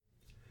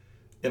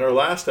In our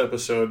last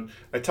episode,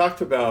 I talked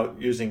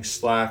about using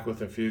Slack with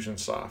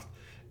Infusionsoft.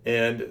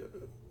 And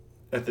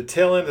at the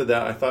tail end of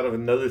that, I thought of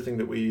another thing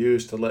that we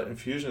use to let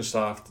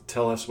Infusionsoft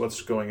tell us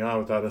what's going on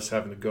without us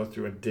having to go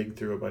through and dig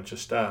through a bunch of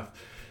stuff.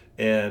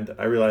 And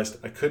I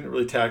realized I couldn't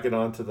really tack it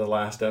on to the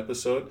last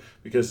episode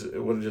because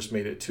it would have just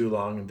made it too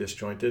long and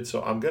disjointed.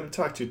 So I'm going to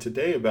talk to you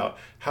today about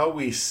how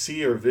we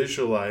see or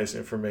visualize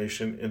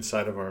information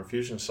inside of our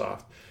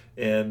Infusionsoft.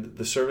 And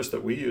the service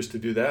that we use to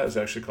do that is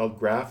actually called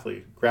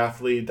Graphly,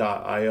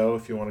 graphly.io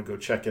if you want to go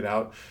check it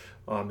out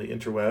on the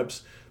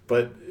interwebs.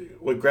 But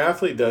what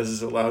Graphly does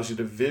is it allows you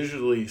to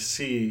visually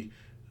see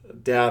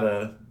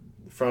data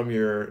from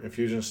your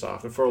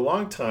Infusionsoft. And for a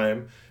long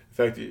time, in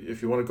fact,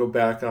 if you want to go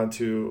back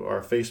onto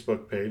our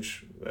Facebook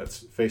page,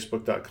 that's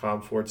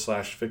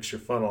facebook.com/fix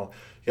your funnel.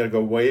 You got to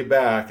go way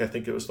back. I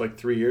think it was like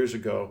 3 years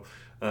ago.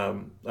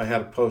 I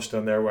had a post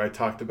on there where I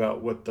talked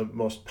about what the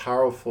most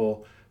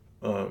powerful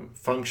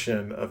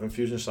function of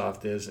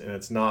Infusionsoft is, and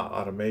it's not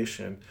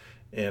automation.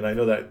 And I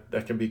know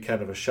that can be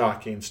kind of a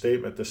shocking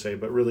statement to say,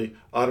 but really,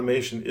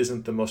 automation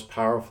isn't the most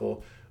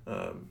powerful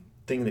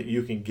thing that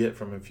you can get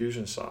from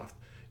Infusionsoft.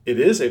 It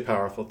is a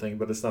powerful thing,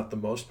 but it's not the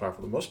most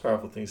powerful. The most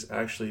powerful thing is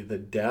actually the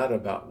data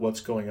about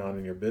what's going on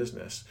in your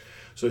business.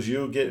 So as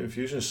you get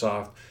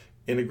Infusionsoft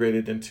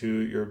integrated into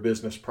your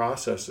business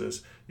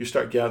processes, you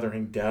start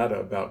gathering data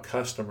about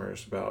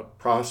customers, about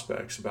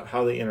prospects, about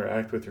how they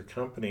interact with your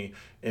company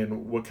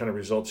and what kind of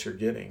results you're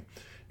getting.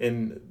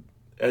 And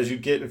as you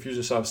get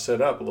Infusionsoft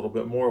set up a little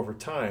bit more over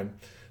time,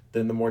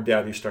 then the more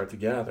data you start to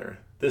gather.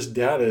 This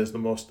data is the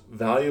most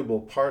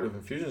valuable part of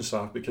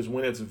Infusionsoft because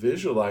when it's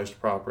visualized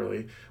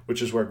properly,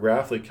 which is where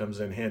Graphly comes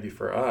in handy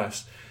for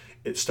us,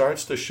 it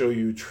starts to show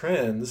you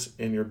trends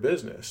in your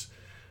business.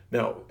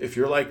 Now, if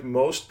you're like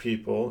most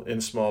people in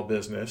small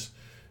business,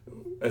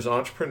 as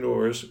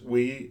entrepreneurs,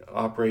 we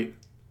operate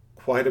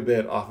quite a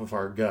bit off of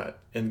our gut.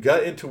 And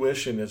gut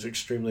intuition is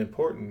extremely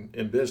important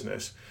in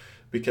business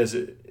because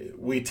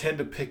we tend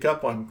to pick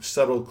up on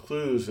subtle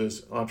clues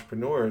as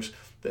entrepreneurs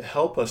that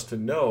help us to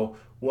know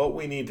what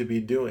we need to be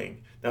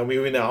doing. Now, we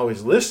may not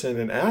always listen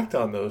and act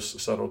on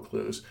those subtle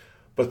clues,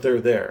 but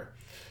they're there.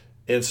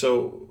 And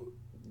so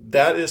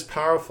that is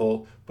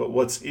powerful, but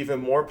what's even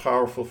more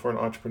powerful for an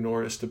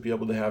entrepreneur is to be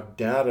able to have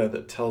data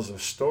that tells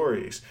us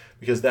stories,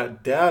 because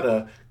that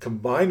data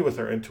combined with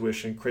our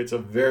intuition creates a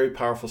very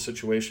powerful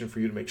situation for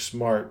you to make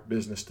smart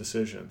business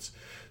decisions.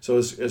 So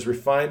as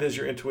refined as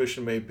your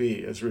intuition may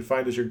be, as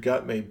refined as your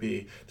gut may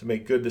be to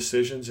make good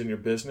decisions in your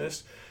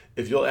business,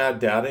 if you'll add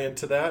data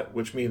into that,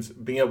 which means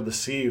being able to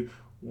see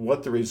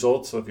what the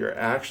results of your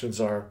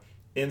actions are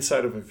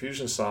inside of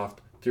Infusionsoft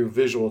through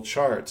visual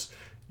charts,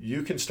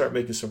 you can start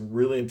making some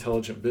really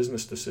intelligent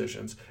business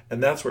decisions.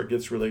 And that's where it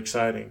gets really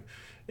exciting.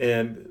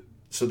 And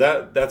so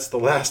that's the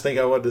last thing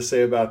I wanted to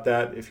say about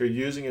that. If you're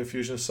using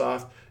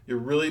Infusionsoft, you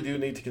really do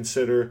need to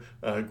consider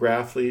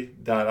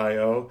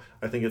graphly.io.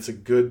 I think it's a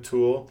good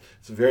tool.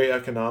 It's very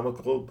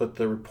economical, but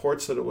the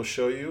reports that it will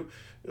show you,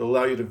 it'll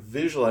allow you to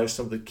visualize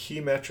some of the key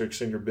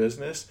metrics in your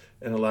business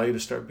and allow you to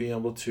start being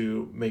able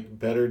to make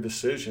better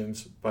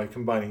decisions by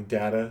combining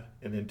data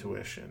and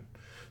intuition.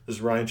 This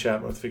is Ryan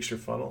Chapman with Fix Your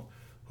Funnel.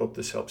 Hope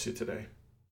this helps you today.